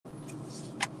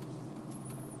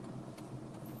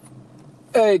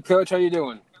Hey, Coach, how you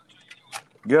doing?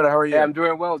 Good. How are Hey, you? I'm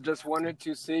doing well. Just wanted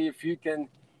to see if you can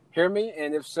hear me,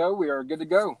 and if so, we are good to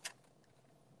go.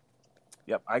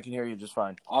 Yep, I can hear you just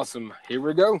fine. Awesome. Here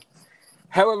we go.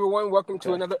 Hello, everyone. Welcome to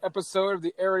Okay. another episode of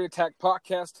the Area Attack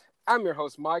Podcast. I'm your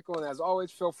host, Michael, and as always,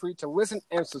 feel free to listen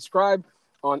and subscribe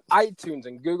on iTunes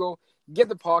and Google. Give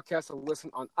the podcast a listen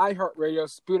on iHeartRadio,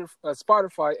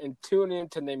 Spotify, and TuneIn,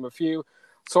 to name a few.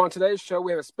 So on today's show,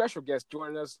 we have a special guest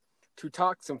joining us to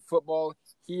talk some football.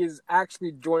 He is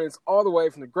actually joining us all the way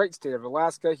from the great state of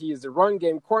Alaska. He is the run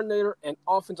game coordinator and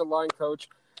offensive line coach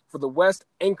for the West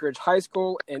Anchorage High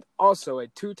School and also a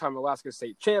two-time Alaska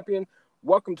State champion.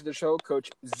 Welcome to the show,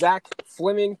 Coach Zach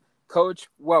Fleming. Coach,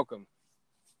 welcome.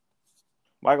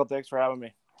 Michael, thanks for having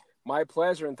me. My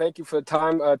pleasure, and thank you for the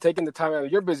time, taking the time out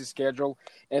of your busy schedule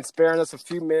and sparing us a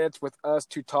few minutes with us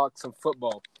to talk some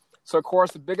football. So, of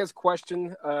course, the biggest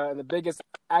question and the biggest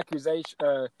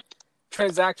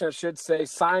transaction, I should say,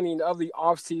 signing of the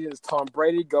offseason is Tom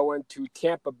Brady going to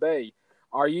Tampa Bay.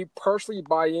 Are you personally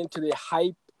buying into the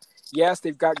hype? Yes,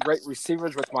 they've got great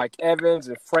receivers with Mike Evans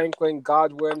and Franklin,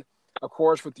 Godwin, of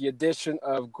course, with the addition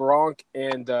of Gronk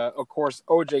and, of course,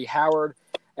 O.J. Howard.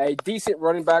 A decent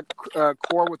running back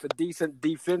core with a decent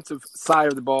defensive side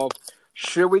of the ball.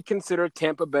 Should we consider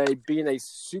Tampa Bay being a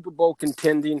Super Bowl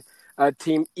contending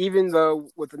team, even though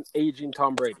with an aging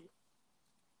Tom Brady?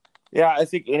 Yeah, I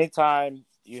think anytime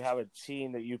you have a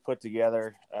team that you put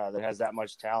together that has that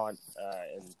much talent,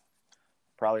 and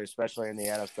probably especially in the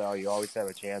NFL, you always have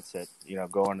a chance at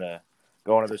going to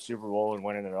the Super Bowl and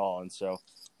winning it all. And so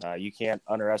you can't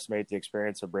underestimate the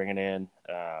experience of bringing in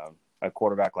a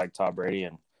quarterback like Tom Brady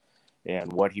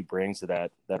and what he brings to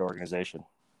that organization.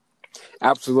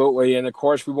 Absolutely. And, of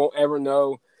course, we won't ever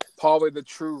know probably the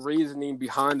true reasoning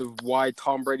behind of why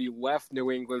Tom Brady left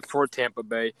New England for Tampa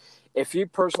Bay. If you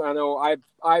personally, I know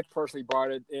I personally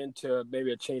brought it into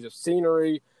maybe a change of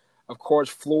scenery. Of course,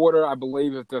 Florida, I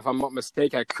believe, if I'm not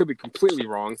mistaken, I could be completely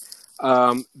wrong.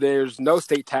 There's no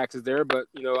state taxes there, but,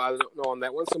 I don't know on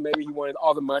that one. So maybe he wanted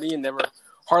all the money and never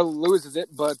hardly loses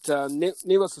it. But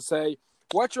needless to say,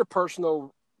 what's your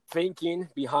personal thinking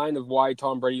behind of why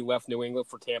Tom Brady left New England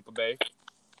for Tampa Bay?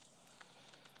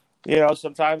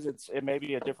 Sometimes it may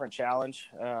be a different challenge.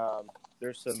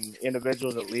 There's some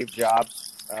individuals that leave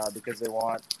jobs because they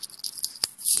want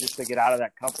just to get out of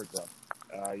that comfort zone.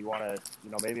 You want to,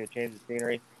 maybe a change of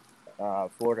scenery.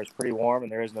 Florida's pretty warm,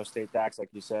 and there is no state tax, like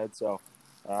you said. So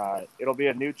it'll be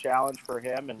a new challenge for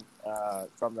him, and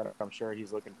something that I'm sure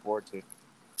he's looking forward to.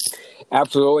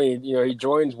 Absolutely. He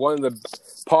joins one of the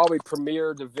probably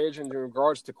premier divisions in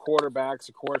regards to quarterbacks,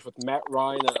 of course, with Matt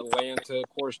Ryan at Atlanta, of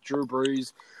course, Drew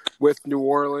Brees with New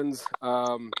Orleans,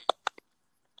 and,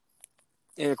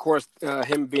 of course,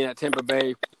 him being at Tampa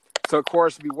Bay. So, of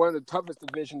course, it'd be one of the toughest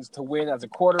divisions to win as a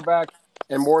quarterback,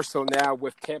 and more so now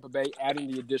with Tampa Bay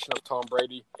adding the addition of Tom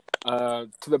Brady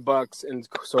to the Bucs. And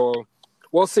so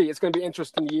we'll see. It's going to be an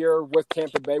interesting year with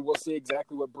Tampa Bay. We'll see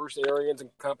exactly what Bruce Arians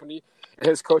and company and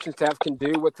his coaching staff can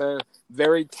do with a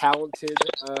very talented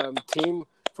team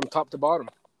from top to bottom.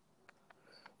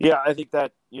 Yeah, I think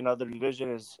that, the division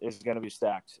is going to be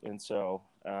stacked. And so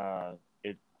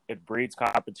it breeds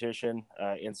competition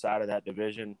inside of that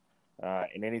division.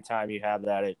 And anytime you have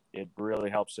that, it really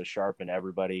helps to sharpen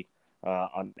everybody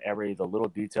on the little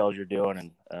details you're doing.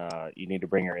 And you need to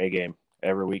bring your A game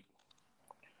every week.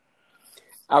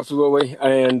 Absolutely.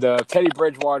 And Teddy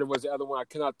Bridgewater was the other one I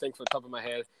cannot think from the top of my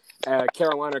head.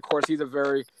 Carolina, of course, he's a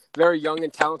very, very young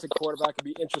and talented quarterback. It'd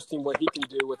be interesting what he can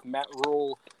do with Matt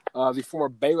Rule, the former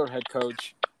Baylor head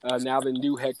coach, now the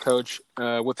new head coach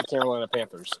with the Carolina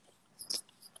Panthers.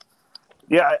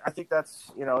 Yeah, I think that's,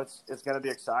 it's going to be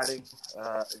exciting.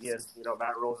 Again,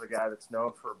 Matt Rule's a guy that's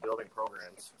known for building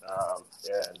programs.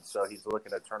 And so he's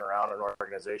looking to turn around an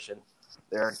organization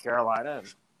there in Carolina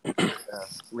and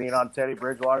lean on Teddy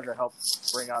Bridgewater to help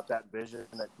bring out that vision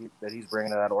that he's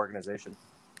bringing to that organization.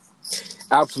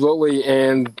 Absolutely.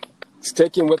 And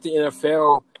sticking with the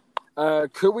NFL,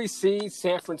 could we see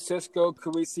San Francisco,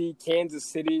 could we see Kansas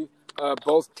City,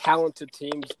 both talented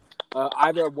teams,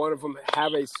 either one of them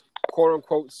have a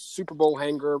quote-unquote Super Bowl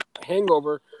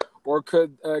hangover, or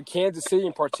could Kansas City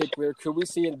in particular, could we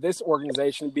see in this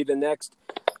organization be the next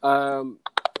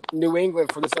New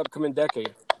England for this upcoming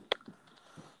decade?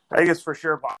 I think it's for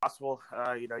sure possible.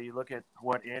 You look at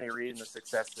what Andy Reid and the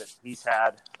success that he's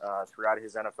had throughout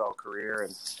his NFL career,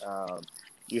 and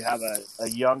you have a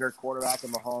younger quarterback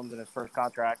in Mahomes in his first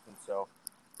contract, and so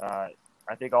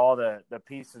I think all the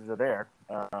pieces are there.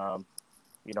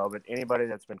 But anybody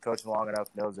that's been coaching long enough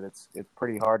knows that it's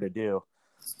pretty hard to do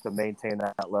to maintain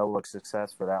that level of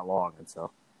success for that long, and so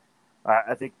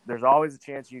I think there's always a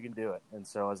chance you can do it. And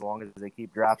so as long as they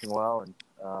keep drafting well and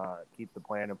keep the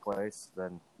plan in place,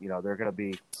 then, they're going to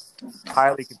be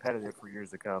highly competitive for years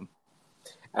to come.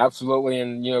 Absolutely,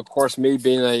 and of course, me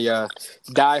being a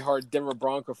diehard Denver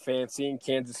Bronco fan, seeing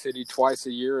Kansas City twice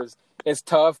a year is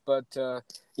tough. But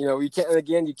you can't. And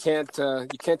again, you can't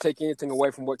take anything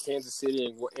away from what Kansas City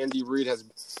and what Andy Reid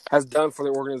has done for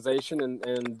the organization,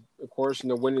 and of course,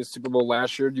 winning the Super Bowl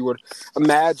last year. You would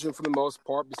imagine, for the most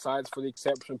part, besides for the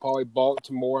exception of probably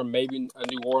Baltimore and maybe a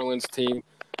New Orleans team,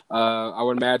 I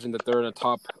would imagine that they're in the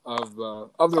top of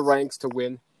the ranks to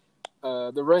win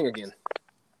the ring again.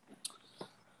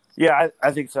 Yeah,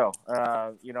 I think so.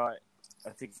 I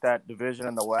think that division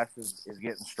in the West is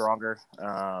getting stronger.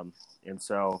 And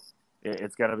so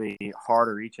it's going to be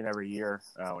harder each and every year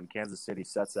when Kansas City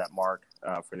sets that mark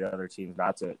for the other teams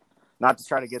not to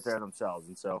try to get there themselves.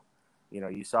 And so,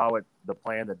 you saw what the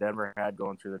plan that Denver had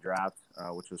going through the draft,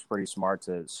 which was pretty smart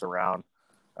to surround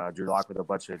Drew Lock with a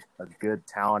bunch of good,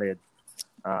 talented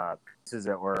pieces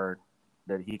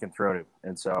that he can throw to.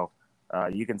 And so,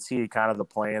 you can see kind of the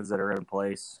plans that are in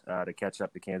place to catch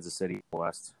up to Kansas City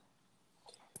West.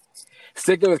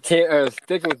 Sticking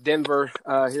with Denver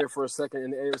here for a second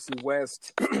in the AFC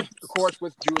West, of course,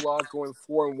 with Drew Lock going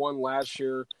 4-1 last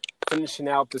year, finishing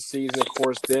out the season, of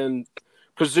course, then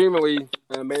presumably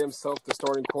made himself the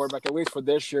starting quarterback at least for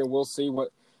this year. We'll see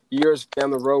what years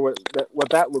down the road what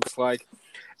that looks like.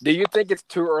 Do you think it's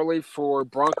too early for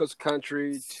Broncos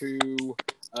country to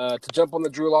jump on the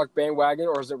Drew Lock bandwagon,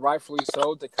 or is it rightfully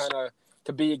so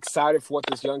to be excited for what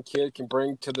this young kid can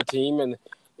bring to the team and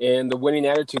the winning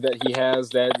attitude that he has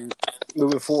that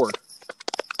moving forward?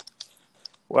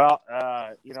 Well,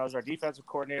 as our defensive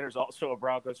coordinator is also a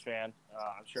Broncos fan,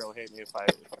 I'm sure he'll hate me if I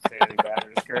say anything bad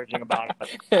or discouraging about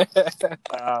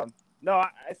it. No,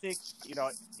 I think,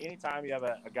 anytime you have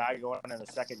a guy going in the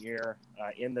second year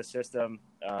in the system,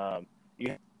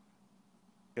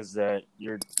 because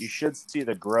you should see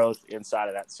the growth inside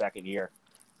of that second year.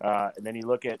 And then you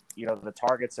look at, the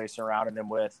targets they surrounded him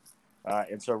with.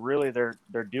 And so really they're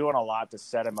doing a lot to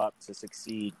set him up to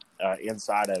succeed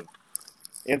inside of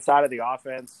the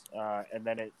offense. And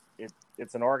then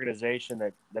it's an organization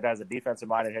that has a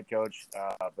defensive-minded head coach,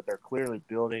 but they're clearly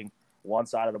building one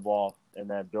side of the ball and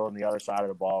then building the other side of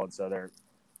the ball. And so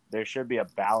there should be a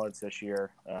balance this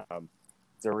year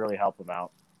to really help them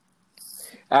out.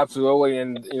 Absolutely.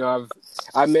 And,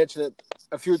 I mentioned it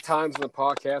a few times in the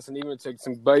podcast, and even to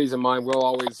some buddies of mine, we'll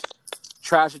always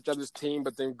trash each other's team,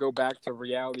 but then go back to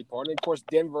reality part. And, of course,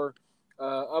 Denver,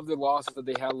 of the losses that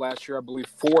they had last year, I believe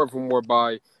 4 of them were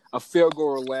by a field goal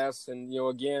or less. And,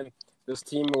 again, this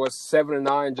team was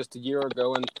 7-9 just a year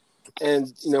ago.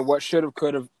 And what should have,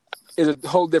 could have is a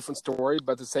whole different story.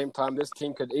 But at the same time, this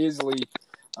team could easily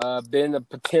been a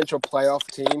potential playoff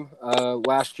team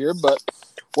last year. But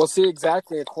we'll see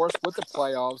exactly, of course, with the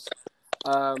playoffs,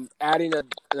 adding an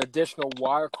additional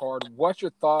wild card. What's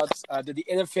your thoughts? Did the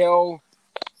NFL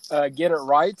get it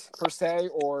right, per se,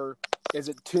 or is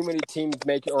it too many teams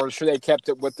making, or should they kept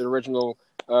it with the original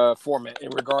format in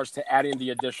regards to adding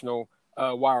the additional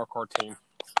wild card team?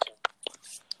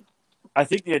 I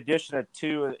think the addition of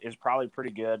 2 is probably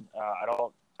pretty good. I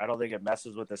don't think it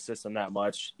messes with the system that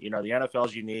much. The NFL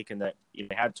is unique in that you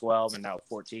had 12 and now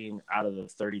 14 out of the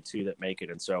 32 that make it.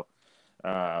 And so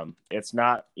it's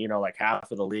not, like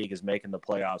half of the league is making the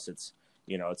playoffs. It's,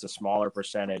 it's a smaller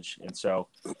percentage. And so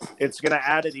it's going to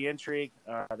add to the intrigue.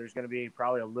 There's going to be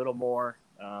probably a little more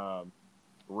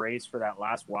race for that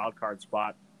last wild card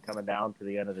spot coming down to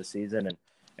the end of the season.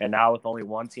 And now with only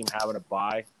one team having a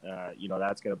bye,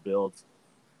 that's going to build,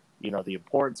 the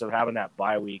importance of having that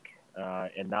bye week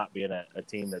and not being a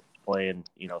team that's playing,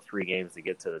 3 games to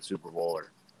get to the Super Bowl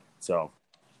or so.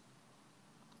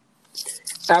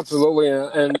 Absolutely.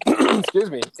 And excuse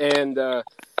me. And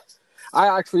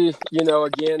I actually,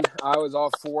 again, I was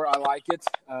all for it. I like it.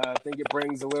 I think it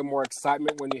brings a little more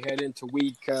excitement when you head into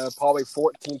week probably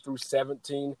 14 through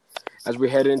 17 as we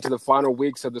head into the final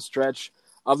weeks of the stretch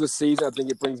of the season. I think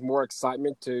it brings more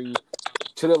excitement to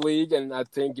the league. And I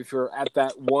think if you're at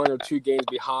that 1 or 2 games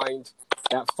behind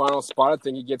that final spot, I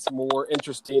think it gets more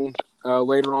interesting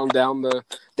later on down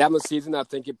the season. I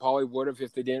think it probably would have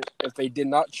if they did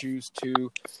not choose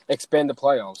to expand the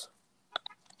playoffs.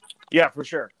 Yeah, for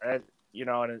sure. And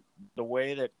the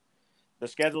way that the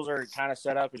schedules are kind of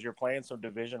set up is you're playing some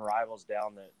division rivals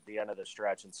down the end of the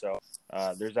stretch. And so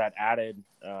there's that added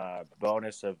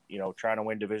bonus of, trying to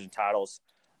win division titles,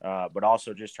 but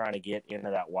also just trying to get into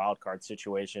that wild card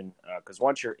situation. Because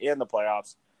once you're in the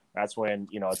playoffs, that's when,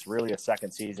 it's really a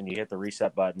second season. You hit the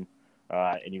reset button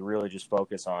and you really just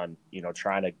focus on,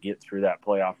 trying to get through that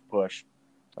playoff push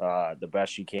the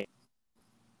best you can,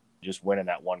 just winning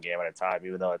that one game at a time,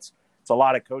 even though it's a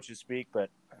lot of coaches speak, but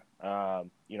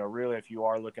really, if you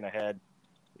are looking ahead,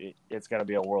 it's going to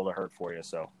be a world of hurt for you.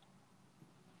 So,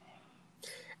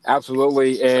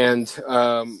 absolutely, and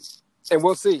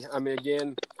we'll see. I mean,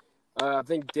 again, I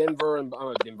think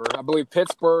I believe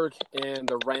Pittsburgh and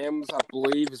the Rams, I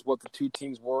believe, is what the two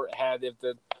teams had if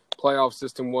the playoff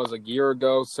system was a year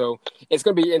ago. So it's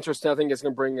going to be interesting. I think it's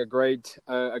going to bring a great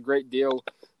deal.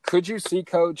 Could you see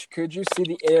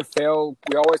the NFL?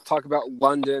 We always talk about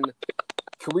London.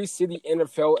 Could we see the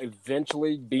NFL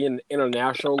eventually be an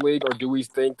international league, or do we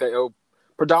think that it'll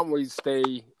predominantly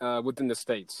stay within the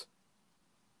States?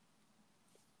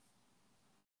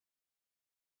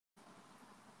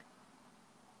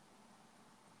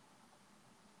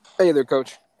 Hey there,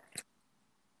 Coach.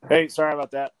 Hey, sorry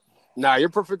about that. No, you're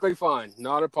perfectly fine.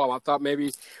 Not a problem. I thought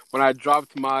maybe when I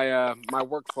dropped my my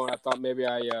work phone, I thought maybe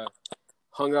I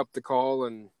hung up the call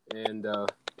and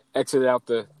exited out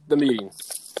the meeting.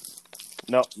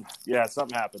 No, yeah,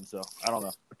 something happened, so I don't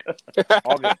know.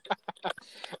 All good.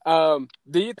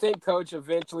 Do you think, Coach,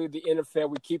 eventually the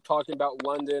NFL, we keep talking about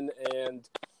London and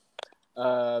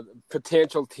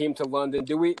potential team to London.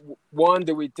 Do we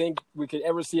think we could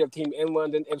ever see a team in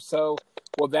London? If so,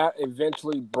 will that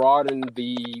eventually broaden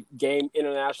the game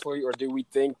internationally, or do we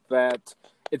think that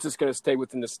it's just going to stay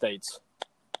within the States?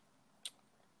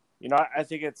 I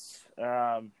think it's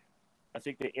I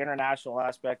think the international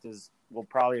aspect will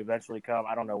probably eventually come.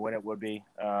 I don't know when it would be.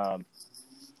 A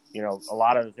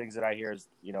lot of the things that I hear is,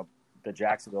 the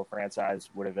Jacksonville franchise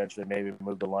would eventually maybe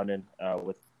move to London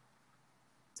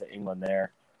to England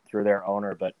there through their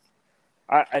owner. But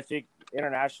I think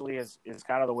internationally is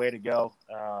kind of the way to go.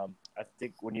 I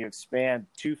think when you expand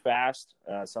too fast,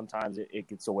 sometimes it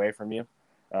gets away from you.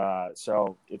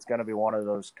 So it's going to be one of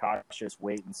those cautious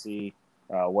wait and see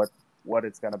what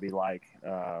it's going to be like.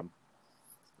 I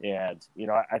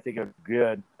think it's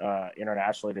good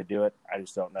internationally to do it. I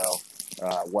just don't know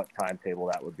what timetable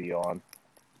that would be on.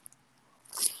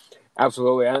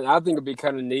 Absolutely. I think it'd be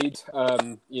kind of neat.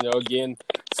 Again,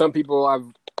 some people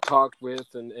I've talked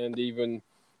with and even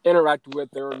interacted with,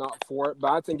 they're not for it,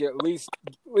 but I think at least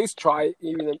try it,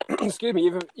 even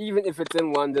if it's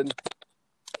in London,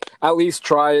 at least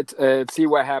try it, see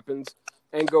what happens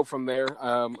and go from there.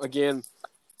 Again,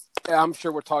 I'm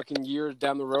sure we're talking years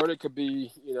down the road. It could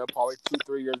be, probably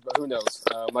 2-3 years, but who knows?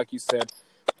 Like you said,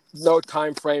 no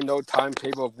time frame, no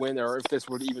timetable of when or if this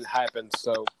would even happen.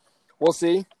 So we'll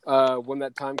see when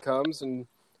that time comes and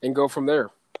go from there.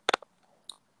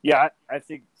 Yeah, I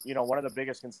think, one of the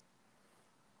biggest concerns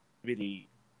would be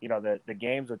the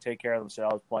games would take care of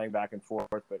themselves playing back and forth,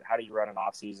 but how do you run an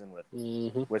off season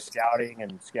with scouting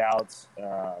and scouts?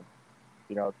 How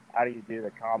do you do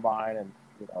the combine and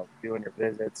doing your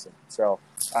visits? And so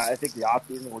I think the off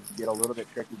season would get a little bit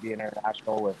tricky being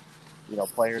international with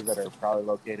players that are probably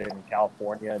located in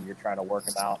California and you're trying to work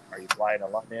them out. Are you flying to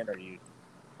London? Or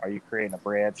are you creating a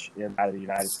branch out of the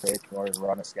United States in order to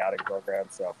run a scouting program?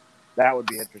 So that would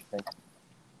be interesting.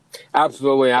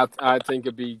 Absolutely. I think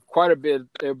it'd be quite a bit.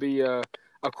 It'll be of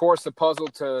course a puzzle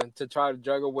to try to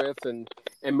juggle with and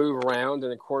move around.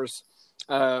 And of course,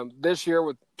 this year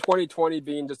with 2020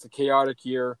 being just a chaotic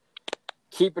year,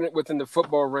 keeping it within the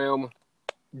football realm,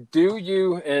 do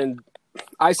you, and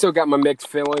I still got my mixed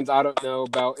feelings. I don't know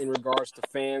about in regards to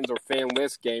fans or fan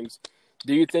list games.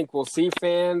 Do you think we'll see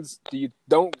fans? Do you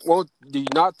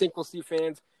not think we'll see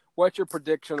fans? What's your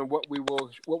prediction of what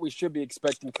we should be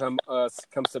expecting come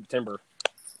September?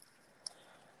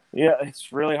 Yeah,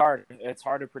 it's really hard. It's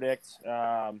hard to predict.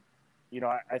 I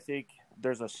think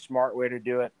there's a smart way to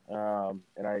do it.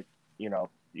 And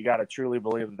you got to truly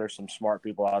believe that there's some smart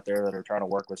people out there that are trying to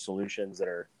work with solutions that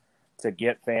are to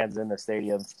get fans in the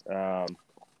stadiums.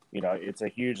 It's a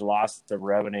huge loss of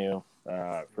revenue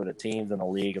for the teams in the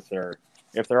league if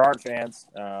there aren't fans.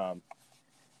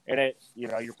 And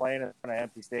you're playing in front of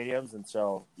empty stadiums, and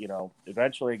so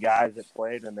eventually guys that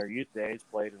played in their youth days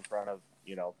played in front of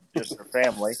just their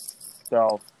family.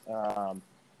 So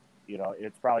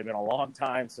it's probably been a long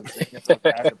time since they guys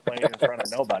have played in front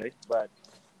of nobody, but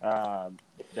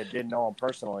that didn't know them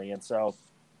personally. And so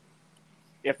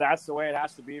if that's the way it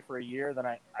has to be for a year, then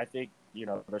I think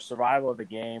the survival of the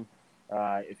game.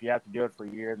 If you have to do it for a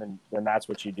year, then that's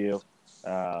what you do.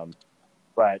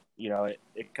 But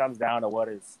it comes down to what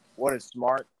is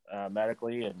smart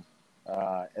medically, and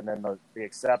then the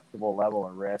acceptable level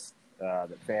of risk that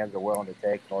fans are willing to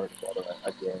take in order to go to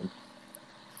a game.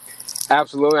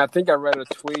 Absolutely, I think I read a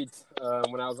tweet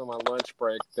when I was on my lunch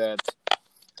break that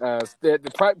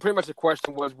pretty much the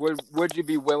question was, would you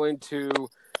be willing to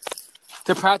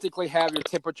to practically have your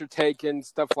temperature taken,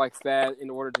 stuff like that, in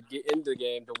order to get into the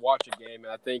game, to watch a game.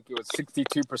 And I think it was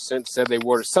 62% said they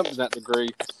would, or something to that degree.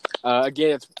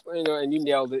 Again, it's, and you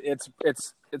nailed it.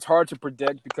 It's hard to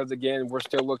predict because, again, we're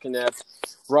still looking at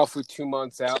roughly 2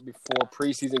 months out before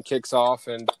preseason kicks off,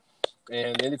 and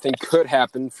anything could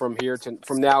happen from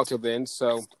now till then.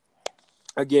 So,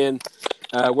 again,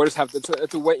 we'll just have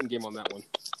it's a waiting game on that one.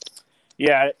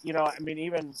 Yeah,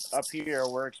 even up here,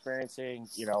 we're experiencing,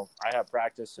 I have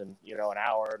practice in, an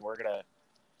hour, and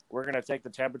we're gonna take the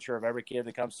temperature of every kid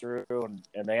that comes through,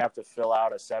 and they have to fill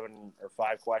out a 7 or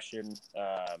 5 question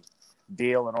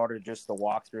deal in order just to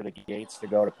walk through the gates to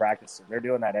go to practice. And they're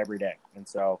doing that every day, and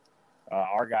so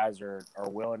our guys are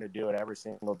willing to do it every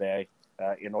single day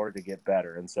in order to get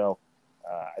better. And so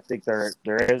I think there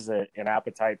is an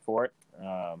appetite for it.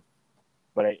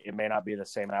 But it may not be the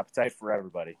same appetite for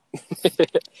everybody.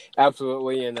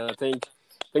 Absolutely, and I think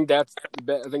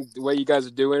the way you guys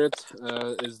are doing it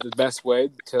is the best way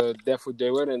to definitely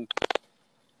do it,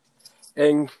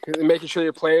 and making sure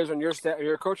your players and your staff,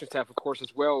 your coaching staff, of course,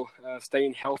 as well,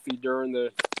 staying healthy during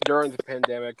the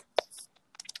pandemic.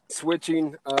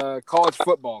 Switching college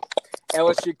football,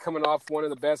 LSU coming off one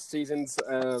of the best seasons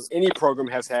any program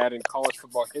has had in college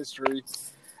football history.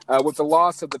 With the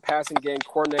loss of the passing game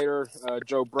coordinator,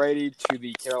 Joe Brady, to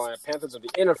the Carolina Panthers of the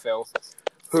NFL,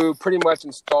 who pretty much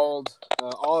installed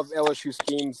all of LSU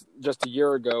schemes just a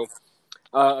year ago.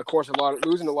 Of course,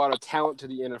 losing a lot of talent to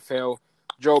the NFL.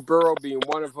 Joe Burrow being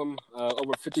one of them,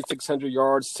 over 5,600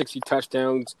 yards, 60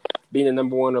 touchdowns, being the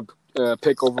number one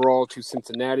pick overall to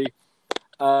Cincinnati.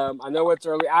 I know it's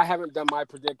early. I haven't done my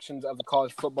predictions of the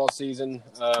college football season,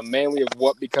 mainly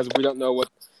because we don't know what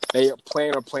they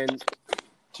plan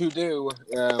to do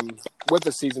with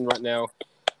the season right now.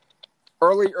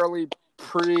 Early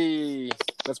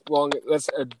let's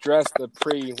address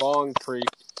the long pre.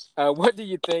 What do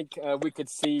you think we could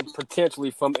see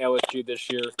potentially from LSU this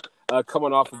year,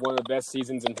 coming off of one of the best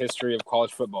seasons in history of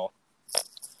college football?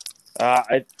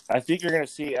 I think you're going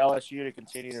to see LSU to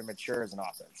continue to mature as an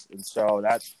offense, and so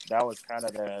that was kind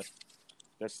of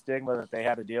the stigma that they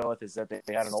had to deal with, is that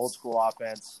they had an old school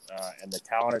offense and the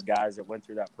talented guys that went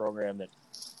through that program that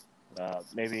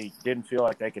maybe didn't feel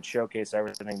like they could showcase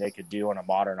everything they could do on a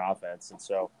modern offense. And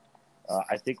so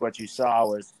I think what you saw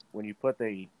was when you put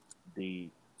the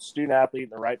student athlete in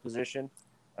the right position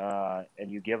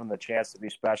and you give them the chance to be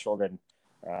special, then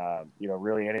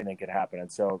really anything can happen.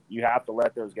 And so you have to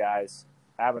let those guys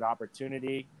have an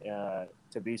opportunity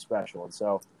to be special. And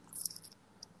so,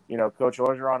 Coach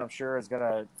Orgeron, I'm sure, is going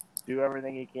to do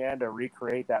everything he can to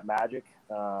recreate that magic.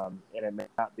 And it may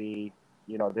not be,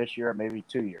 this year, maybe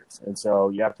 2 years. And so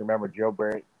you have to remember Joe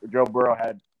Burrow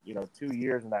had, 2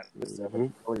 years in that system. Mm-hmm.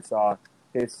 And really saw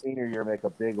his senior year make a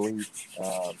big leap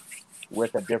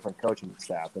with a different coaching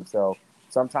staff. And so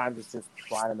sometimes it's just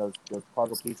finding those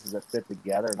puzzle pieces that fit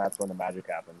together, and that's when the magic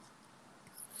happens.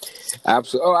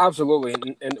 Absolutely.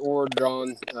 And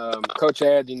Orgeron, Coach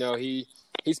Ed,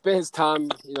 he spent his time,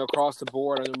 across the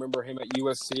board. I remember him at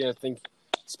USC. I think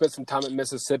spent some time at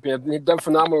Mississippi. He'd done a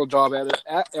phenomenal job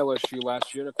at LSU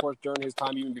last year, and of course during his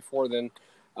time even before then,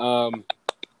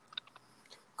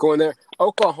 going there.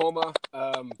 Oklahoma,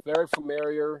 very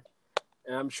familiar,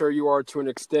 and I'm sure you are to an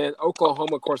extent.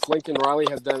 Oklahoma, of course, Lincoln Riley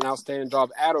has done an outstanding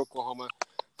job at Oklahoma,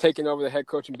 taking over the head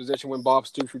coaching position when Bob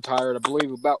Stoops retired, I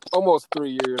believe about almost 3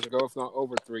 years ago, if not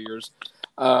over 3 years.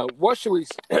 What should we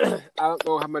 – I don't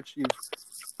know how much you've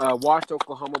watched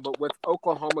Oklahoma, but with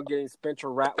Oklahoma getting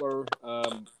Spencer Rattler,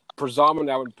 I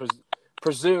would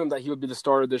presume that he would be the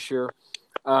starter this year.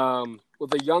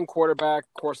 With a young quarterback,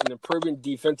 of course, an improving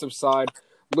defensive side,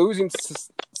 losing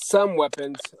some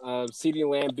weapons, CeeDee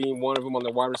Lamb being one of them on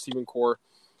the wide receiving core.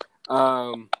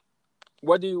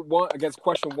 What do you want? I guess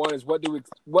question one is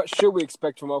what should we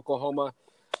expect from Oklahoma?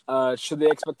 Should the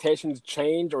expectations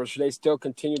change, or should they still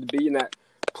continue to be in that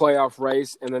playoff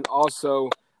race? And then also,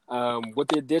 with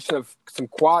the addition of some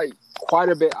quite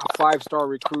a bit of 5-star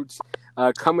recruits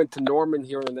coming to Norman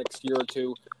here in the next year or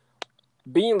two,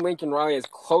 being Lincoln Riley as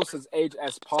close as age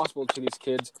as possible to these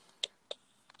kids,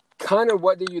 kind of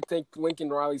what do you think Lincoln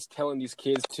Riley's telling these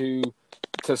kids to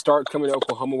start coming to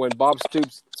Oklahoma when Bob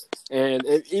Stoops and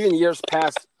even years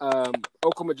past,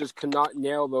 Oklahoma just could not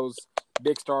nail those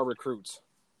big star recruits?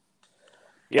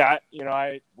 Yeah,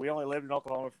 we only lived in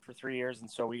Oklahoma for 3 years, and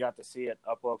so we got to see it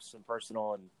up close and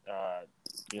personal in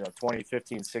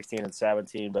 2015, 16, and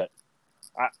 17. But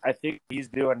I think what he's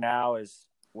doing now is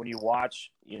when you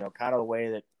watch, kind of the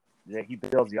way that he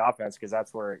builds the offense, because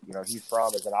that's where he's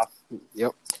from as an offense.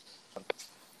 Yep.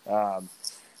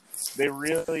 They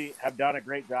really have done a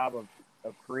great job of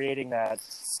of creating that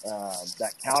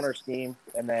counter scheme,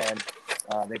 and then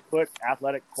they put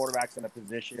athletic quarterbacks in a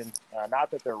position,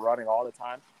 not that they're running all the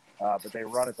time, but they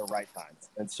run at the right times.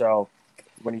 And so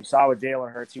when you saw with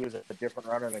Jalen Hurts, he was a different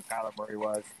runner than Kyler Murray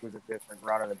was. He was a different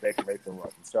runner than Baker Mayfield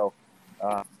was. And so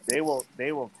they will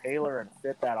tailor and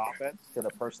fit that offense to the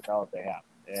personnel that they have,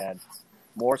 and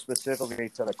more specifically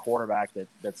to the quarterback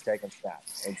that's taking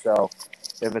snaps. And so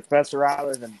if it's Spencer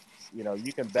Rattler, then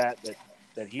you can bet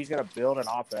that he's going to build an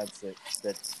offense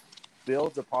that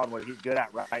builds upon what he's good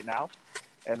at right now,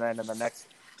 and then in the next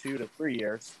 2 to 3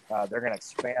 years, they're going to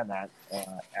expand that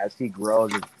as he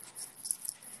grows.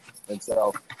 And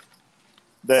so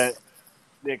the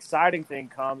exciting thing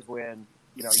comes when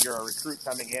you're a recruit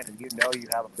coming in and you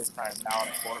have a big time talent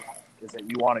at quarterback, is that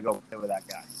you want to go play with that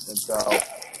guy. And so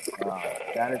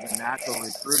that is a natural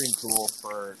recruiting tool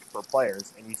for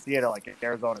players, and you see it at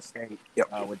Arizona State.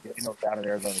 With Daniels down at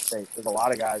Arizona State. There's a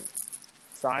lot of guys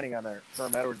signing on their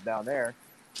Herm Edwards down there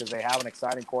because they have an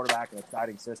exciting quarterback, an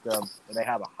exciting system, and they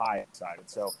have a high upside. And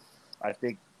so I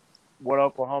think what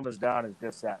Oklahoma's done is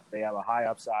just that. They have a high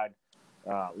upside.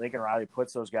 Lincoln Riley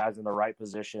puts those guys in the right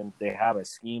position. They have a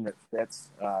scheme that fits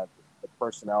the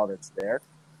personnel that's there,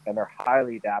 and they're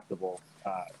highly adaptable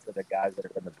to the guys that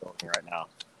are in the building right now.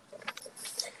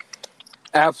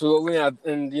 Absolutely.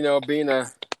 And being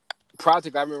a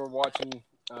project, I remember watching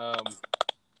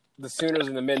the Sooners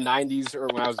in the mid-'90s, or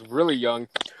when I was really young,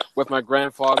 with my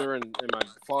grandfather and my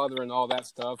father and all that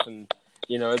stuff. And,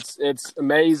 it's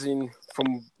amazing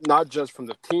from not just from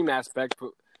the team aspect, but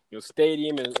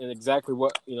stadium and exactly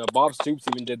what Bob Stoops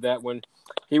even did that when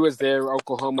he was there.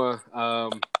 Oklahoma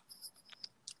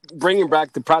bringing back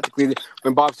practically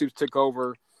when Bob Stoops took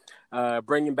over,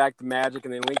 bringing back the magic,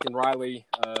 and then Lincoln Riley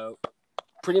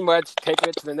pretty much taking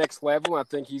it to the next level. I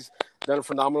think he's done a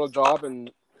phenomenal job,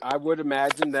 and I would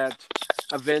imagine that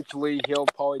eventually he'll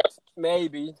probably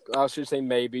maybe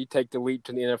take the leap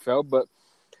to the NFL. But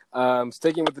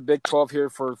sticking with the Big 12 here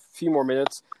for a few more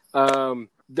minutes.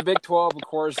 The Big 12, of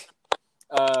course,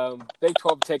 Big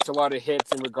 12 takes a lot of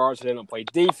hits in regards to they don't play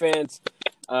defense.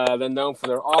 They're known for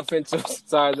their offensive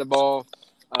side of the ball.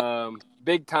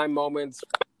 Big-time moments,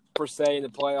 per se, in the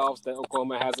playoffs that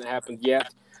Oklahoma hasn't happened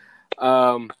yet.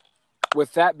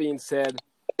 With that being said,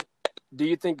 do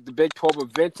you think the Big 12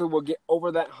 eventually will get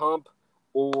over that hump?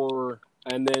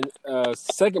 And then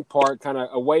second part, kind of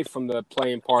away from the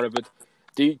playing part of it,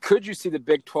 could you see the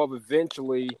Big 12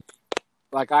 eventually –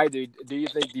 like I do you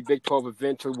think the Big 12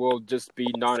 eventually will just be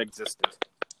non-existent?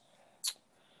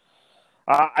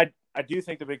 I do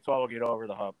think the Big 12 will get over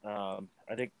the hump.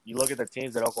 I think you look at the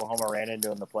teams that Oklahoma ran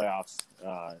into in the playoffs,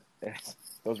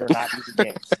 those are not easy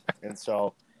games. And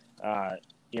so,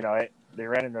 they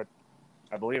ran into,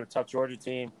 I believe, a tough Georgia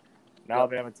team, an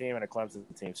Alabama team, and a Clemson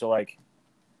team. So,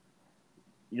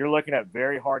 you're looking at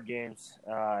very hard games,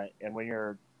 and when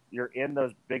you're in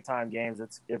those big time games,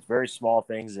 it's very small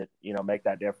things that make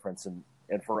that difference,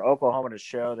 and for Oklahoma to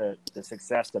show the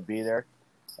success to be there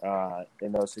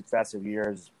in those successive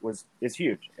years is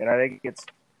huge, and I think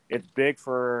it's big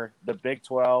for the Big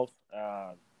 12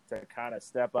 to kind of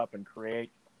step up and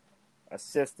create a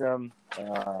system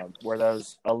where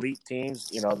those elite teams,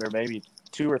 there may be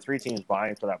 2 or 3 teams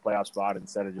vying for that playoff spot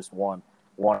instead of just one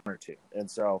or two,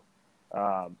 and so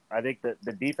I think that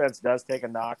the defense does take a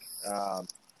knock.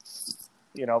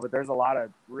 But there's a lot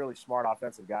of really smart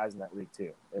offensive guys in that league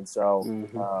too. And so,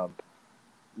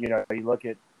 you look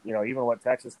at, even what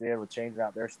Texas did with changing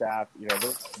out their staff,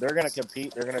 they're going to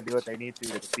compete. They're going to do what they need to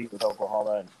compete with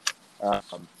Oklahoma. And,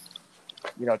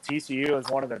 TCU is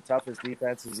one of the toughest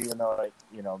defenses, even though,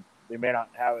 they may not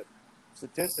have it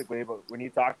statistically, but when you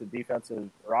talk to defensive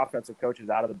or offensive coaches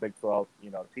out of the Big 12,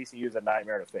 TCU is a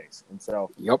nightmare to face. And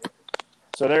so,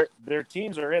 So their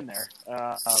teams are in there,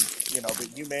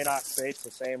 but you may not face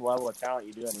the same level of talent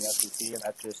you do in the SEC, and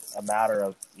that's just a matter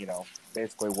of,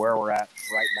 basically where we're at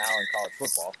right now in college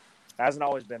football. It hasn't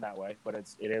always been that way, but it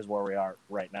is where we are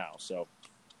right now. So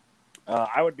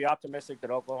I would be optimistic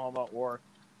that Oklahoma or,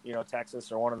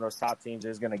 Texas or one of those top teams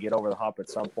is going to get over the hump at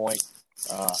some point.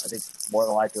 I think more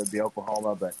than likely it would be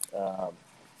Oklahoma, but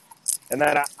and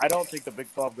then I don't think the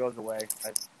Big 12 goes away.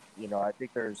 I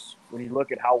think when you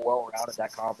look at how well-rounded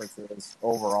that conference is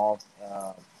overall,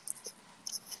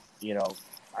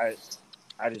 I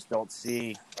just don't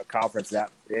see a conference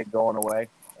that big going away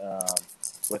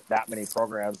with that many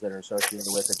programs that are associated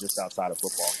with it just outside of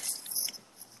football.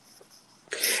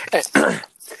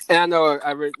 And I know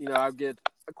I get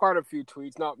quite a few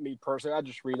tweets, not me personally. I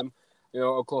just read them.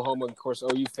 Oklahoma, of course,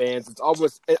 OU fans. It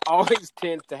always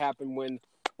tends to happen when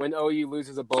OU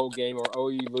loses a bowl game or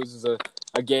OU loses a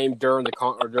game during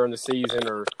the season,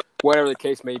 or whatever the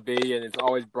case may be, and it's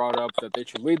always brought up that they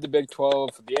should lead the Big 12,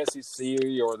 the SEC,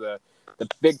 or the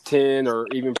Big 10, or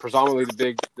even predominantly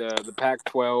the Pac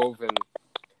 12,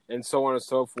 and so on and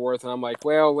so forth. And I'm like,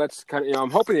 well, let's kind of,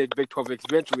 I'm hoping that the Big 12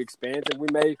 eventually expands, and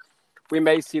we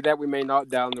may see that, we may not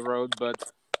down the road,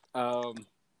 but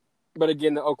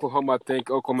again, Oklahoma,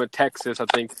 Texas, I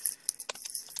think,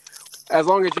 as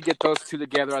long as you get those two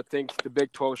together, I think the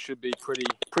Big 12 should be pretty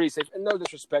safe. And no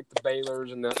disrespect to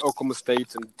Baylor's and the Oklahoma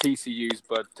States and TCU's,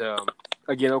 but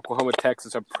again, Oklahoma,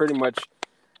 Texas are pretty much,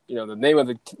 the name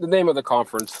of the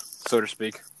conference, so to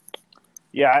speak.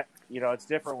 Yeah, it's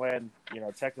different when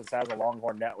Texas has a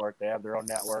Longhorn network. They have their own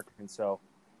network, and so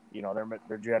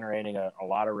they're generating a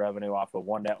lot of revenue off of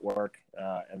one network,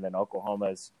 and then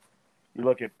Oklahoma's. You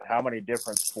look at how many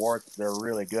different sports they're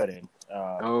really good in.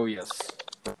 Oh yes.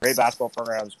 Great basketball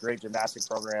programs, great gymnastic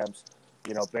programs,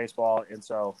 baseball. And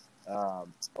so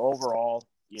overall,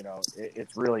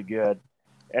 it's really good.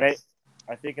 And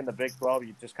I think in the Big 12,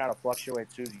 you just kind of fluctuate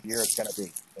who the year it's going to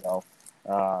be,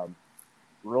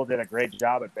 Rule did a great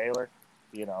job at Baylor.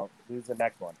 Who's the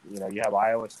next one? You have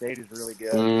Iowa State who's really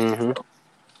good.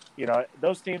 Mm-hmm.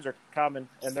 Those teams are coming,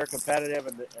 and they're competitive,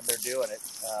 and they're doing it.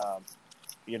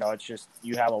 It's just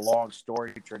you have a long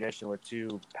story tradition with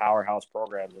two powerhouse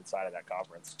programs inside of that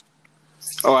conference.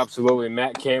 Oh, absolutely.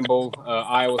 Matt Campbell,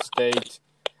 Iowa State.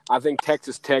 I think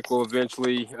Texas Tech will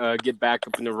eventually get back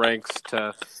up in the ranks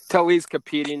to at least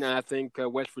competing, and I think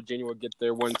West Virginia will get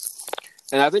there once.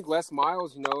 And I think Les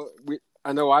Miles,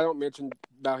 I know I don't mention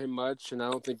about him much, and I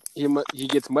don't think he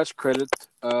gets much credit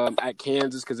at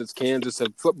Kansas because it's Kansas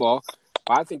at football.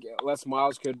 But I think Les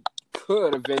Miles could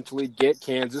eventually get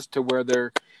Kansas to where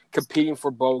they're competing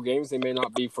for bowl games. They may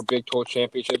not be for Big 12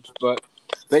 championships, but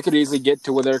they could easily get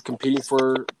to where they're competing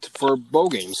for bowl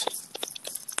games.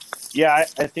 Yeah,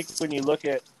 I think when you look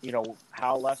at,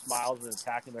 how Les Miles is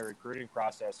attacking the recruiting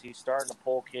process, he's starting to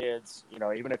pull kids,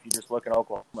 even if you just look at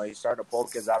Oklahoma, he's starting to pull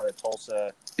kids out of the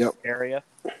Tulsa area.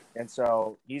 And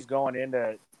so he's going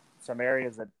into some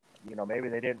areas that, maybe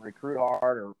they didn't recruit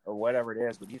hard or whatever it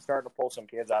is, but he's starting to pull some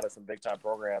kids out of some big-time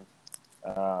programs,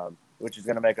 which is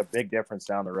going to make a big difference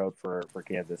down the road for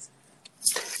Kansas.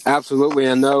 Absolutely.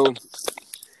 I know.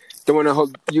 Don't want to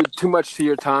hold you too much to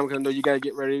your time because I know you got to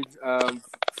get ready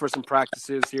for some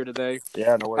practices here today.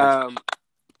 Yeah, no worries.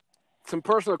 Some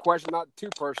personal questions, not too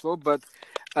personal, but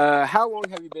how long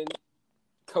have you been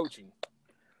coaching?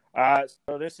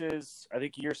 So this is, I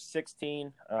think, year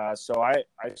 16. So I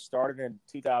started in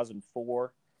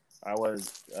 2004. I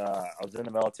was in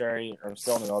the military, or I'm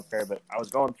still in the military, but I was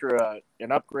going through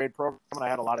an upgrade program, and I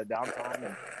had a lot of downtime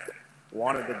and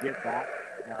wanted to get back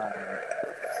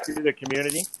to the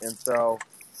community. And so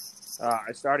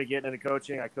I started getting into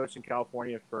coaching. I coached in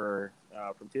California from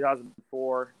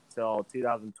 2004 till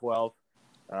 2012.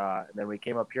 And then we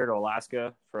came up here to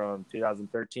Alaska from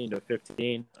 2013 to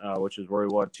 15, which is where we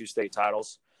won 2 state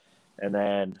titles. And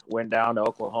then went down to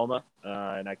Oklahoma,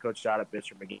 and I coached out at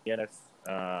Bishop McGuinness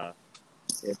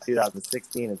in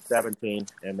 2016 and 17.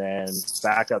 And then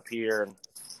back up here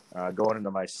and going into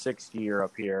my 6th year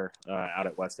up here out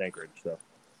at West Anchorage. So.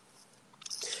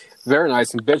 Very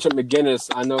nice. And Bishop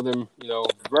McGuinness, I know them,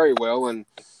 very well, and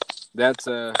that's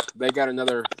they got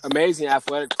another amazing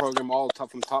athletic program, all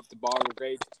from top to bottom.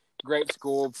 Great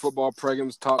school, football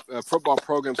programs top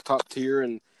tier,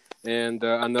 and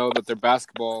I know that their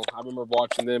basketball. I remember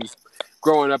watching them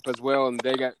growing up as well, and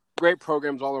they got great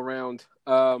programs all around.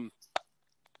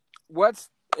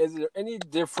 Is there any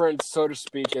difference, so to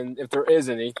speak, and if there is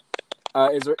any,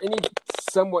 is there any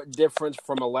somewhat difference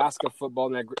from Alaska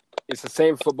football? And it's the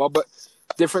same football, but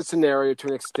different scenario to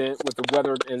an extent with the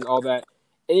weather and all that.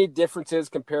 Any differences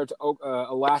compared to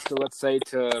Alaska, let's say,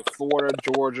 to Florida,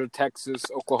 Georgia, Texas,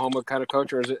 Oklahoma kind of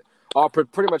coach, or is it all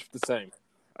pretty much the same?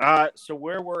 So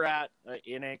where we're at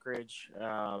in Anchorage,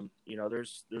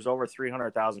 there's over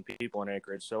 300,000 people in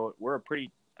Anchorage. So we're a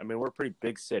pretty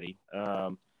big city.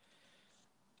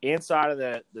 Inside of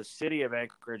the city of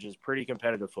Anchorage is pretty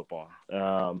competitive football.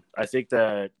 I think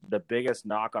the biggest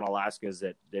knock on Alaska is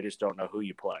that they just don't know who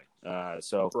you play. Right.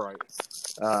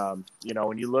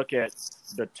 When you look at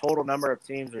the total number of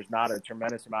teams, there's not a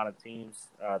tremendous amount of teams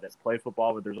that play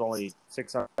football, but there's only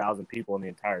 600,000 people in the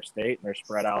entire state, and they're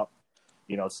spread out.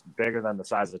 It's bigger than the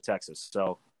size of Texas.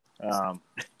 So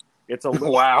it's a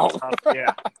little wow. tough.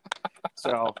 Yeah.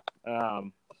 So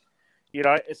so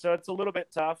it's a little bit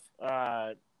tough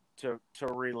to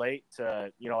relate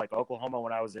to, like Oklahoma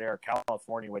when I was there,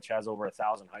 California, which has over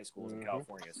 1,000 high schools in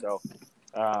California. So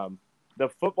the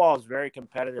football is very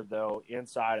competitive, though,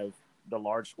 inside of the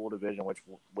large school division,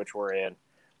 which we're in.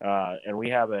 And we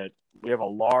have a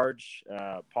large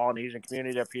Polynesian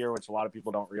community up here, which a lot of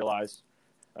people don't realize.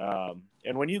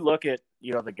 And when you look at,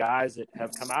 the guys that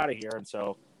have come out of here, and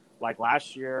so like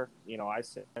last year,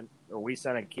 we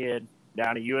sent a kid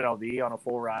down to UNLV on a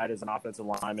full ride as an offensive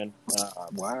lineman.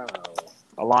 Wow.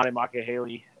 Alani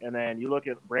Makahele. And then you look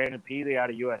at Brandon Peely out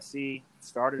of USC,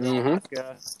 started in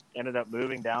Alaska, ended up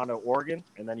moving down to Oregon.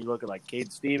 And then you look at like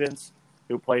Cade Stevens,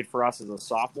 who played for us as a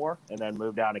sophomore and then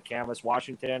moved down to Camas,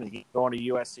 Washington, and he's going to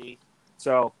USC.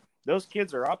 So those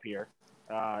kids are up here.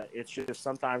 It's just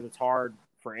sometimes it's hard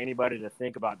for anybody to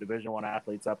think about Division I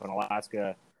athletes up in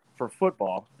Alaska for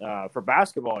football. For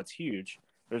basketball, it's huge.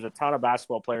 There's a ton of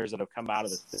basketball players that have come out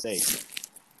of the state.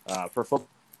 For football,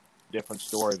 different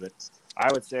story, but I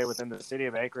would say within the city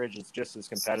of Anchorage, it's just as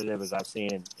competitive as I've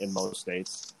seen in most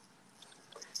states.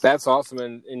 That's awesome.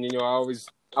 And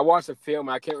I watched a film.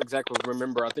 I can't exactly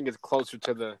remember. I think it's closer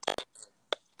to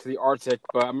the Arctic,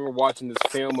 but I remember watching this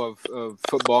film of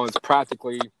football, and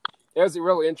it was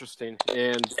really interesting.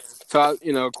 And so,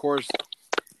 of course,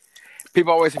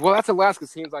 people always say, well, that's Alaska.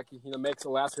 Seems like, makes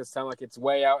Alaska sound like it's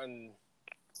way out in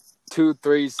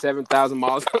 7,000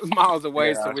 miles away.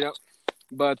 Yeah. So we don't,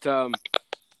 but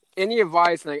any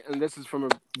advice, and this is from a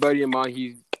buddy of mine,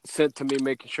 he sent to me,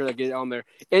 making sure I get it on there.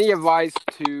 Any advice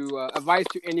to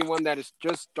anyone that is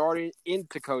just starting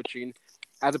into coaching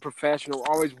as a professional,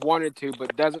 always wanted to,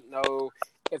 but doesn't know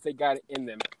if they got it in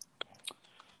them?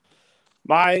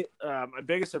 My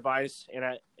biggest advice, and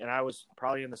I was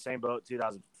probably in the same boat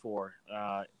 2004,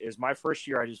 is my first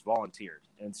year I just volunteered.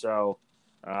 And so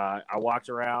I walked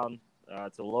around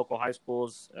to the local high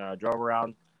schools, drove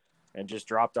around, and just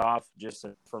dropped off just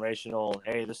informational,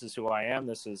 hey, this is who I am.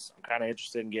 I'm kind of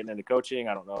interested in getting into coaching.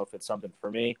 I don't know if it's something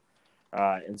for me.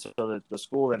 And so the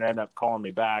school that ended up calling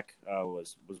me back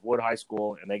was Wood High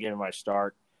School, and they gave me my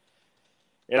start.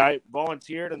 And I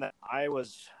volunteered, and then I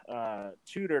was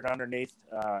tutored underneath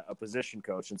a position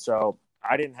coach. And so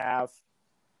I didn't have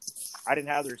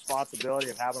the responsibility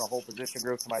of having a whole position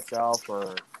group to myself,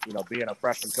 or being a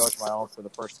freshman coach of my own for the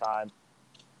first time.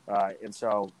 And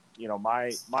so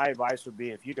my advice would be,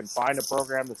 if you can find a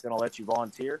program that's going to let you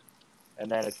volunteer, and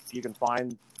then if you can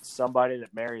find somebody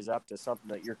that marries up to something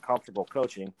that you're comfortable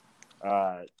coaching,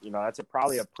 that's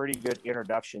probably a pretty good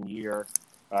introduction year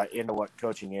into what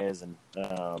coaching is. And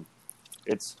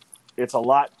it's a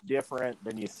lot different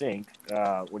than you think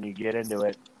when you get into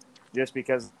it, just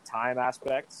because of time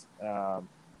aspects. And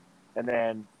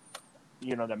then,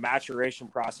 the maturation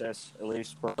process, at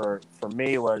least for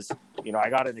me, was, I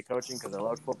got into coaching because I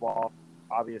loved football.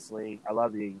 Obviously, I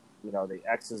love the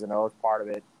X's and O's part of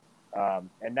it.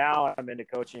 And now I'm into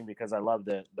coaching because I love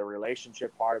the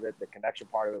relationship part of it, the connection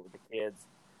part of it with the kids.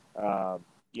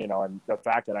 And the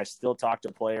fact that I still talk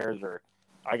to players, or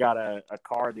I got a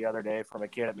card the other day from a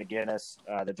kid at McGinnis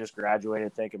that just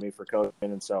graduated thanking me for coaching.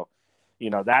 And so,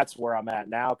 that's where I'm at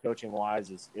now, coaching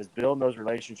wise, is building those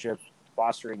relationships,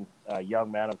 fostering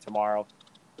young men of tomorrow.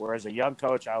 Whereas a young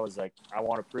coach, I was like, I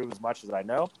want to prove as much as I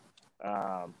know.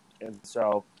 And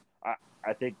so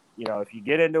I think, if you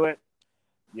get into it,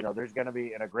 there's going to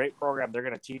be, in a great program, they're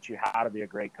going to teach you how to be a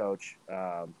great coach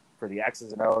for the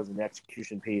X's and O's and the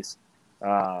execution piece.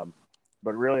 But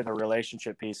really the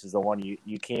relationship piece is the one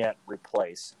you can't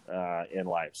replace in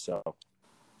life. So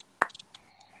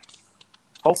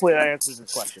hopefully that answers the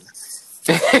question.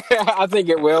 I think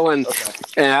it will, and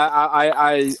Okay.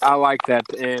 and I like that,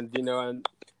 and and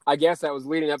I guess that was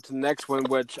leading up to the next one,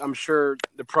 which I'm sure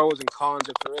the pros and cons,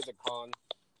 if there is a con,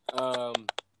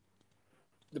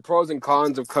 the pros and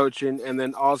cons of coaching, and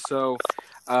then also,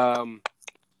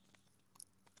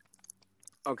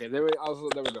 okay, there we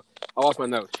go. I lost my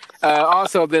note.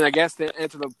 Also, then I guess the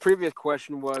answer to the previous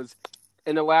question was,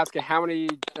 in Alaska, how many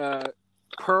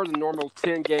per the normal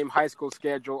 10-game high school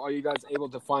schedule are you guys able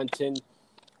to find 10?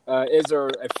 Is there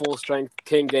a full-strength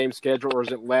 10-game schedule, or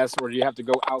is it less, or do you have to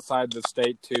go outside the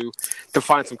state to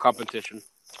find some competition?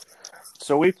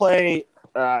 So we play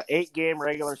 8-game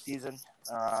regular season,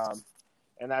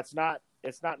 and it's not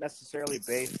necessarily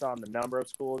based on the number of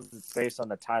schools. It's based on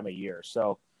the time of year.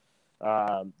 So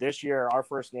this year, our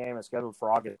first game is scheduled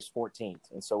for August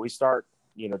 14th, and so we start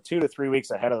 2 to 3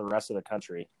 weeks ahead of the rest of the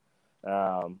country.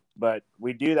 But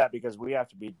we do that because we have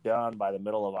to be done by the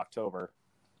middle of October.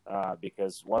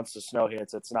 Because once the snow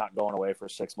hits, it's not going away for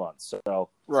 6 months. So,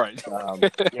 right.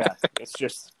 Yeah, it's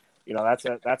just,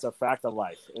 that's a fact of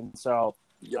life. And so,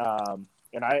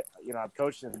 and I've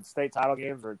coached in state title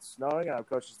games where it's snowing, and I've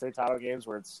coached in state title games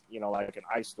where it's, like an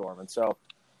ice storm. And so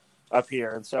up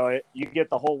here, and so you get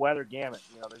the whole weather gamut.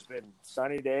 There's been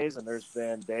sunny days, and there's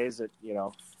been days that,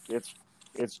 it's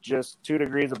it's just 2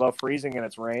 degrees above freezing and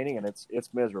it's raining and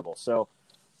it's miserable. So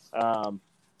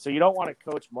you don't want to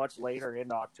coach much later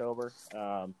into October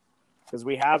because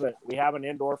we have an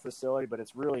indoor facility, but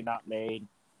it's really not made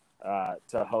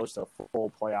to host a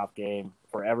full playoff game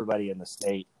for everybody in the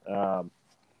state.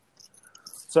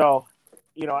 So,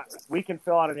 we can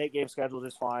fill out an 8-game schedule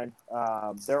just fine.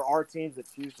 There are teams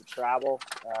that choose to travel,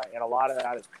 and a lot of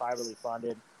that is privately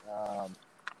funded.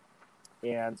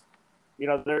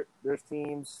 There's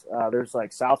teams. There's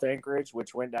like South Anchorage,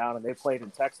 which went down, and they played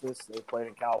in Texas. They played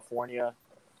in California.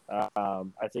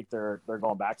 I think they're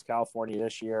going back to California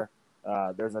this year.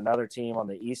 There's another team on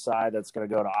the east side that's going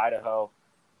to go to Idaho.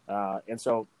 And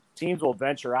so teams will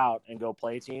venture out and go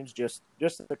play teams just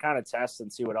to kind of test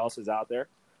and see what else is out there.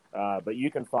 But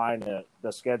you can find the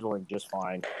scheduling just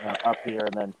fine up here.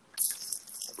 And then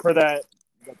for the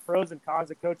pros and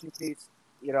cons of coaching piece,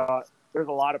 there's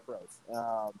a lot of pros.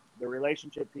 The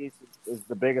relationship piece is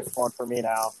the biggest one for me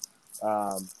now.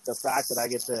 The fact that I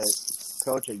get to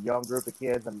coach a young group of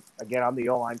kids, and again, I'm the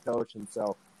O-line coach, and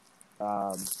so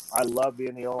I love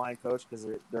being the O-line coach because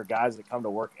they're guys that come to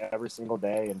work every single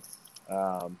day, and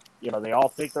they all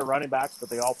think they're running backs, but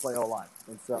they all play O-line,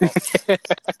 and so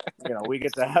we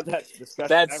get to have that discussion.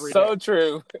 That's every so day.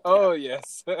 true. Oh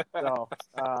yes. So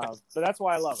that's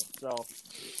why I love them. So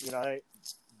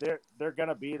they're going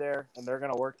to be there, and they're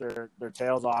going to work their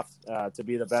tails off to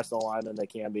be the best O-lineman they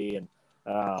can be, and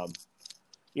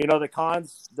the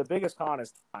cons. The biggest con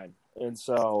is time, and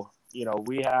so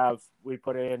we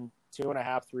put in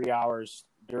 2.5, 3 hours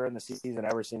during the season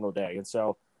every single day. And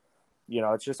so,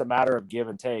 it's just a matter of give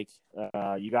and take.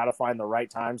 You got to find the right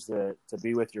times to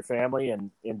be with your family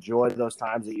and enjoy those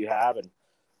times that you have. And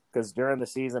because during the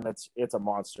season, it's a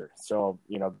monster. So,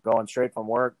 going straight from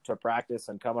work to practice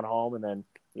and coming home and then,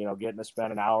 getting to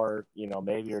spend an hour,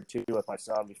 maybe or 2 with my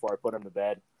son before I put him to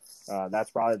bed.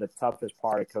 That's probably the toughest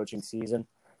part of coaching season.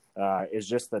 Is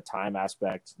just the time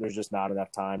aspect. There's just not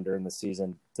enough time during the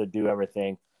season to do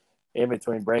everything in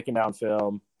between breaking down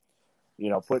film,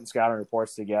 putting scouting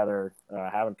reports together,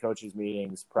 having coaches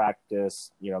meetings,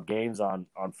 practice, games on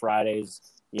Fridays.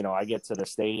 I get to the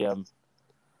stadium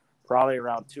probably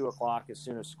around 2:00 as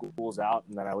soon as school's out,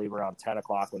 and then I leave around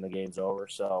 10:00 when the game's over.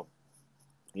 So,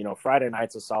 Friday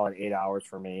night's a solid 8 hours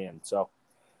for me. And so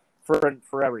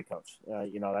for every coach,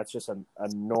 that's just a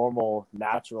normal,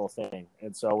 natural thing.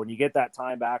 And so when you get that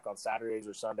time back on Saturdays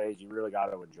or Sundays, you really got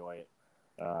to enjoy it.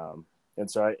 And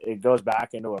so it goes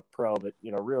back into a pro, but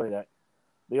really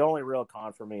the only real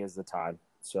con for me is the time.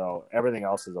 So everything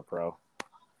else is a pro.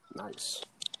 Nice.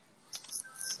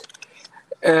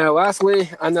 And lastly,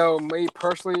 I know me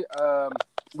personally,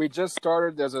 we just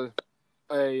started. There's a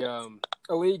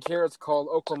league here. It's called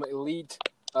Oklahoma Elite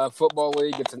Football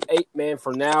League. It's an 8-man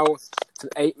for now. It's an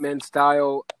 8-man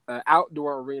style,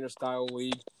 outdoor arena style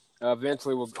league.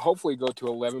 Eventually, we'll hopefully go to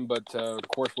 11, but of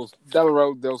course, down the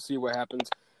road, they'll see what happens.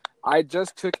 I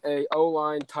just took a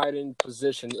O-line tight end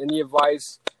position. Any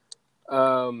advice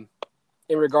in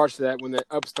regards to that when they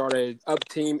start a up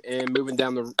team and moving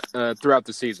down throughout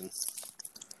the season?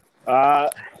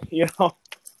 Probably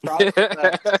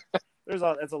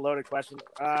that's a loaded question.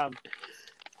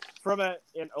 From an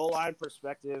O-line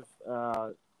perspective,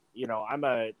 I'm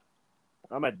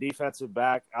a defensive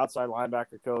back, outside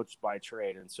linebacker coach by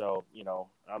trade, and so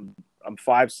I'm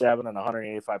 5'7" and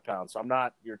 185 pounds. So I'm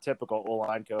not your typical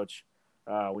O-line coach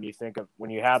when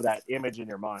you have that image in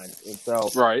your mind. And so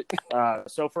right.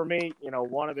 So for me,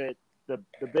 one of the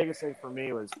biggest thing for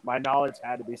me was my knowledge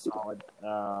had to be solid.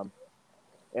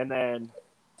 And then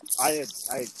I had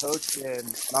coached when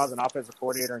I was an offensive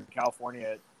coordinator in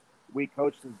California. We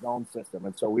coached the zone system,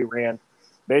 and so we ran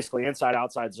basically inside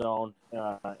outside zone,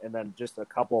 and then just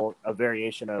a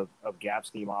variation of gap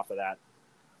scheme off of that.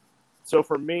 So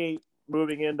for me,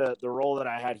 moving into the role that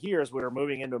I had here is we were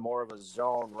moving into more of a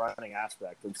zone running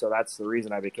aspect, and so that's the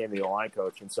reason I became the O-line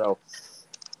coach. And so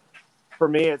for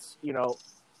me, it's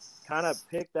kind of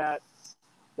pick that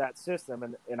system,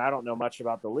 and I don't know much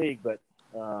about the league, but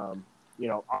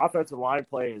offensive line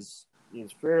play is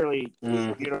fairly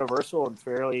universal and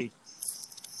fairly.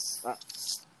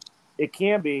 It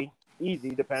can be easy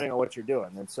depending on what you're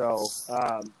doing. And so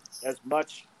as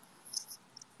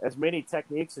many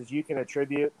techniques as you can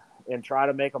attribute and try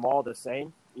to make them all the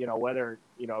same, whether,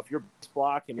 if your base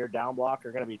block and your down block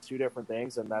are going to be 2 different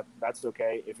things, and that's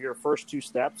okay. If your first 2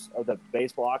 steps of the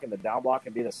base block and the down block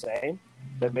can be the same,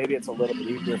 then maybe it's a little bit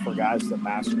easier for guys to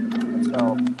master. And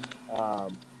so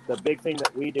the big thing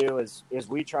that we do is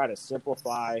we try to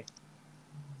simplify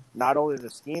not only the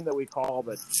scheme that we call,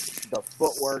 but the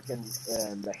footwork and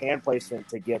the hand placement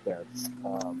to get there.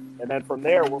 And then from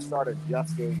there, we'll start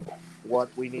adjusting, what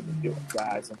we need to do with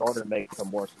guys in order to make them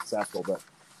more successful. But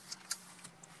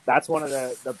that's one of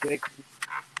the big,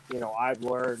 I've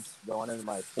learned going into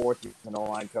my fourth year as an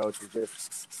O-line coach is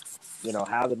just,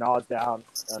 have the knowledge down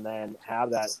and then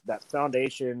have that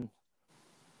foundation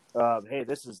of, hey,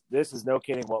 this is no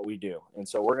kidding what we do. And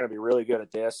so we're going to be really good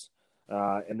at this.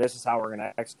 And this is how we're going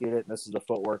to execute it. And this is the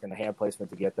footwork and the hand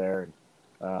placement to get there.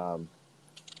 And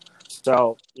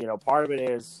so, part of it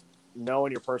is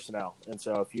knowing your personnel. And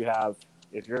so if you're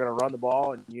going to run the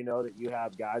ball and you know that you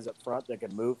have guys up front that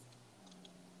can move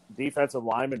defensive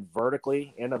linemen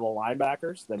vertically into the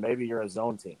linebackers, then maybe you're a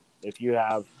zone team. If you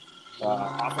have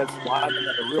offensive linemen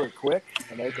that are really quick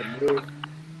and they can move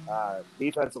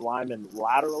defensive linemen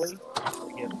laterally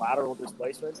to get lateral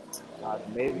displacement,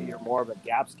 maybe you're more of a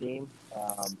gap scheme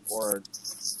or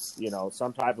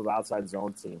some type of outside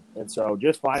zone team. And so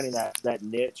just finding that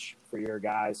niche for your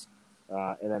guys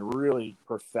and then really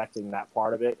perfecting that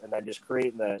part of it and then just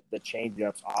creating the change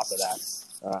ups off of that,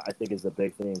 I think is the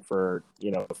big thing for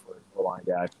a line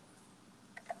guy.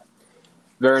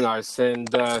 Very nice.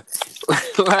 And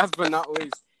last but not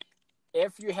least,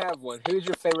 if you have one, who's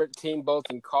your favorite team both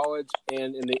in college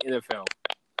and in the NFL?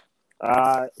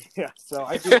 So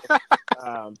I do.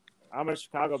 I'm a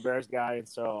Chicago Bears guy, and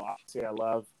so obviously I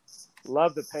love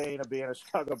the pain of being a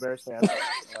Chicago Bears fan.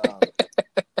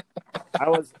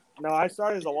 I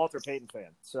started as a Walter Payton fan,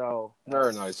 so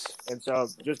very nice. And so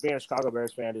just being a Chicago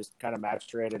Bears fan just kind of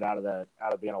maturated out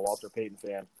of being a Walter Payton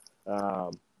fan.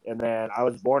 And then I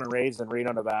was born and raised in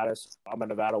Reno, Nevada. So I'm a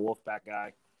Nevada Wolfpack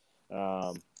guy.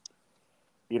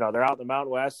 They're out in the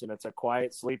Mountain West, and it's a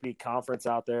quiet, sleepy conference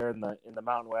out there in the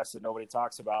Mountain West that nobody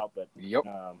talks about. But yep.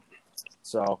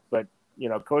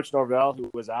 Coach Norvell,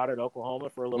 who was out at Oklahoma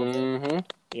for a little bit,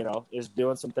 is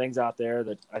doing some things out there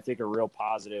that I think are real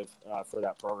positive for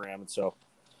that program. And so,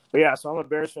 so I'm a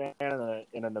Bears fan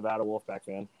and a Nevada Wolfpack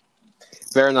fan.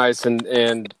 Very nice,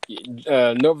 and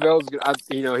Norvell's,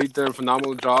 he's done a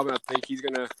phenomenal job, and I think he's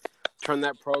going to turn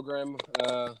that program.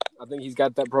 I think he's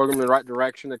got that program in the right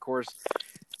direction. Of course,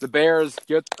 the Bears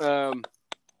get. Who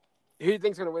do you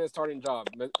think's going to win the starting job,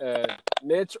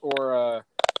 Mitch or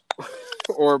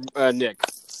Nick?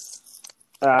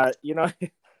 I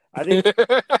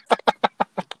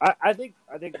think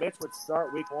I think Mitch would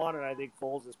start week 1, and I think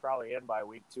Foles is probably in by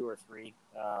week 2 or 3.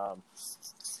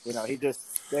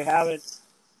 They haven't.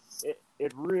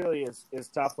 It really is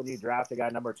tough when you draft a guy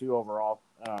number 2 overall,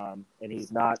 and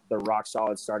he's not the rock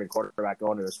solid starting quarterback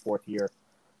going to his 4th year.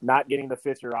 Not getting the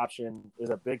 5th-year option is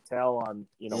a big tell on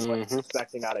what you're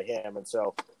expecting out of him,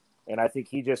 and I think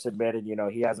he just admitted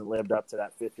he hasn't lived up to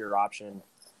that 5th-year option,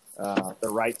 the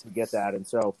right to get that, and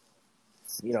so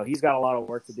he's got a lot of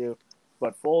work to do.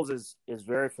 But Foles is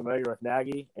very familiar with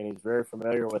Nagy, and he's very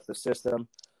familiar with the system,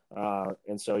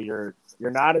 and so you're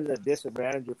not at a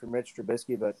disadvantage if you're Mitch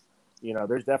Trubisky, but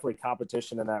there's definitely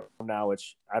competition in that room now,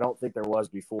 which I don't think there was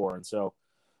before, and so.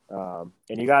 And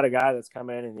you got a guy that's come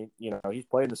in and he's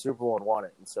played in the Super Bowl and won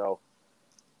it, and so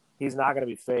he's not going to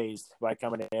be fazed by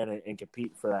coming in and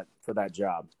compete for that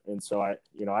job. And so I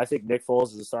think Nick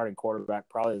Foles is the starting quarterback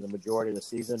probably the majority of the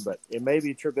season, but it may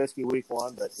be Trubisky week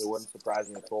 1, but it wouldn't surprise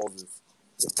me if Foles is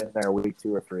in there week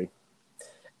 2 or 3.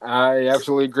 I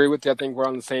absolutely agree with you. I think we're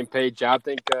on the same page. I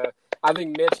think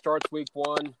Mitch starts week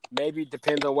 1. Maybe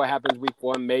depends on what happens week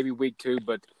 1, maybe week 2,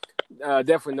 but.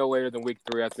 Definitely no later than week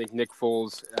 3. I think Nick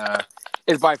Foles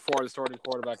is by far the starting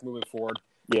quarterback moving forward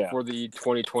for the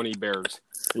 2020 Bears.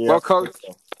 Yeah, well, Coach,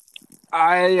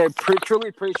 I truly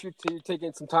appreciate you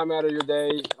taking some time out of your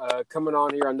day coming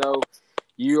on here. I know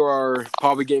you are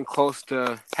probably getting close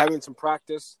to having some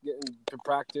practice,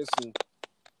 and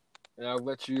I'll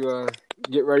let you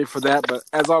get ready for that. But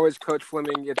as always, Coach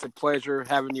Fleming, it's a pleasure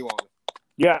having you on.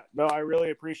 Yeah, no, I really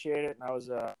appreciate it, and I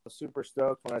was super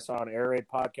stoked when I saw an Air Raid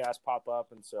podcast pop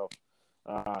up, and so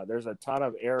there's a ton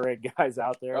of Air Raid guys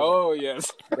out there. Oh,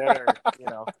 yes. That are,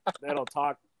 that'll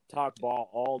talk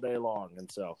ball all day long, and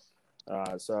so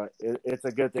it's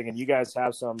a good thing. And you guys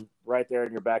have some right there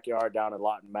in your backyard down in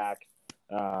Lawton Mac.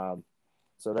 So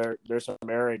there's some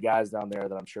Air Raid guys down there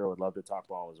that I'm sure would love to talk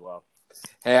ball as well.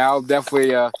 Hey, I'll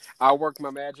definitely I'll work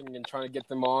my magic and try to get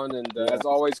them on. And as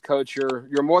always, Coach,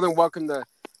 you're more than welcome to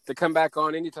come back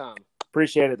on anytime.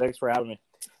 Appreciate it. Thanks for having me.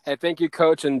 Hey, thank you,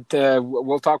 Coach, and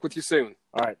we'll talk with you soon.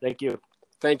 All right. Thank you.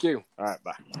 Thank you. All right.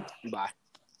 Bye. Bye.